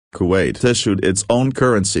Kuwait issued its own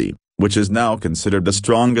currency, which is now considered the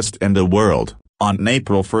strongest in the world, on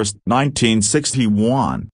April 1,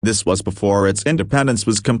 1961. This was before its independence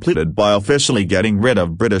was completed by officially getting rid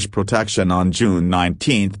of British protection on June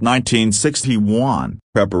 19, 1961.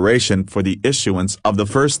 Preparation for the issuance of the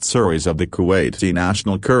first series of the Kuwaiti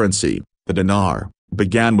national currency, the dinar,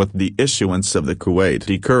 began with the issuance of the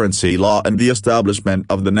Kuwaiti currency law and the establishment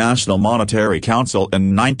of the National Monetary Council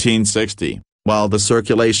in 1960, while the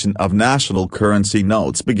circulation of national currency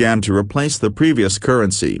notes began to replace the previous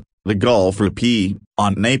currency, the Gulf rupee,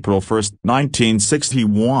 on April 1,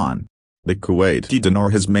 1961. The Kuwaiti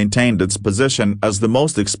dinar has maintained its position as the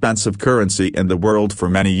most expensive currency in the world for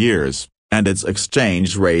many years, and its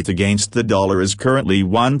exchange rate against the dollar is currently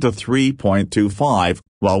 1 to 3.25,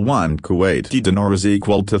 while 1 Kuwaiti dinar is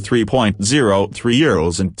equal to 3.03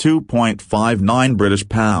 euros and 2.59 British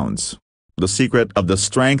pounds. The secret of the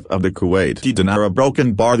strength of the Kuwaiti dinar, a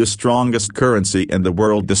broken bar, the strongest currency in the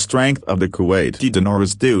world. The strength of the Kuwaiti dinar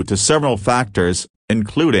is due to several factors,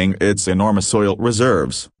 including its enormous oil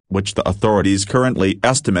reserves, which the authorities currently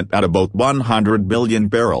estimate at about 100 billion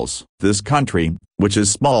barrels. This country, which is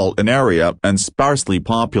small in area and sparsely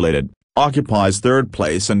populated, occupies third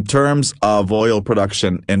place in terms of oil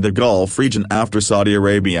production in the Gulf region after Saudi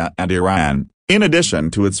Arabia and Iran. In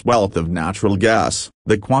addition to its wealth of natural gas,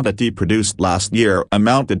 the quantity produced last year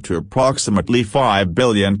amounted to approximately 5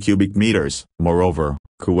 billion cubic meters. Moreover,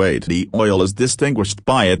 Kuwaiti oil is distinguished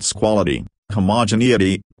by its quality,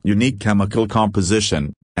 homogeneity, unique chemical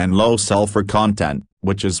composition, and low sulfur content,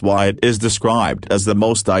 which is why it is described as the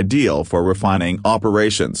most ideal for refining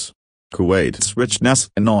operations. Kuwait's richness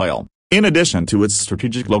in oil, in addition to its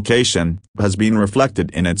strategic location, has been reflected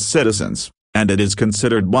in its citizens, and it is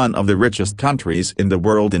considered one of the richest countries in the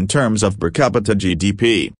world in terms of per capita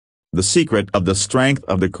GDP. The secret of the strength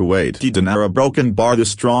of the Kuwaiti dinar, a broken bar, the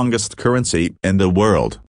strongest currency in the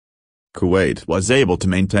world. Kuwait was able to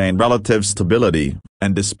maintain relative stability,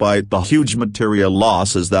 and despite the huge material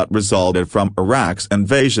losses that resulted from Iraq's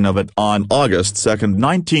invasion of it on August 2,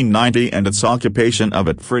 1990 and its occupation of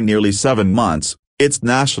it for nearly 7 months, its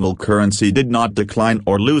national currency did not decline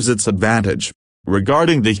or lose its advantage.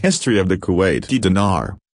 Regarding the history of the Kuwaiti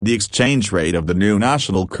dinar, the exchange rate of the new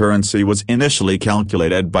national currency was initially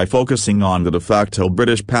calculated by focusing on the de facto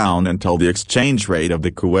British pound until the exchange rate of the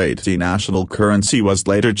Kuwaiti national currency was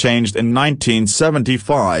later changed in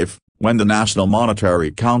 1975, when the National Monetary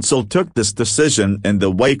Council took this decision in the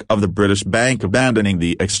wake of the British Bank abandoning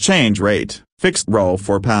the exchange rate, fixed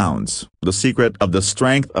for pounds. The secret of the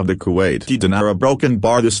strength of the Kuwaiti dinar, a broken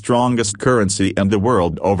bar, the strongest currency in the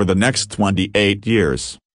world over the next 28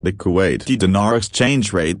 years. The Kuwaiti dinar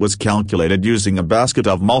exchange rate was calculated using a basket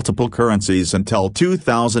of multiple currencies until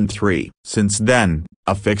 2003. Since then,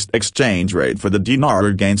 a fixed exchange rate for the dinar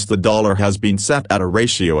against the dollar has been set at a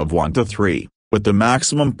ratio of 1 to 3, with the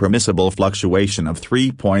maximum permissible fluctuation of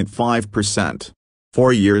 3.5%.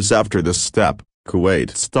 4 years after this step,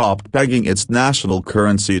 Kuwait stopped pegging its national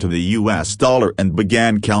currency to the US dollar and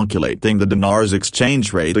began calculating the dinar's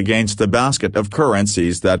exchange rate against a basket of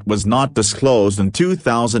currencies that was not disclosed in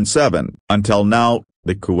 2007. Until now,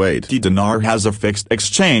 the Kuwaiti dinar has a fixed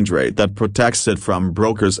exchange rate that protects it from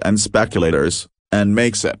brokers and speculators, and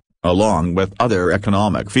makes it, along with other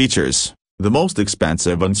economic features, the most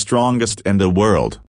expensive and strongest in the world.